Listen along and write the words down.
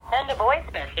a voice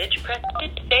message, press to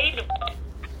save the...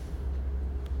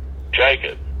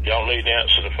 Jacob, y'all need to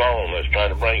answer the phone. Let's try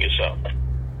to bring you something.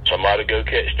 Somebody go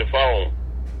catch the phone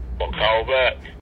or call back.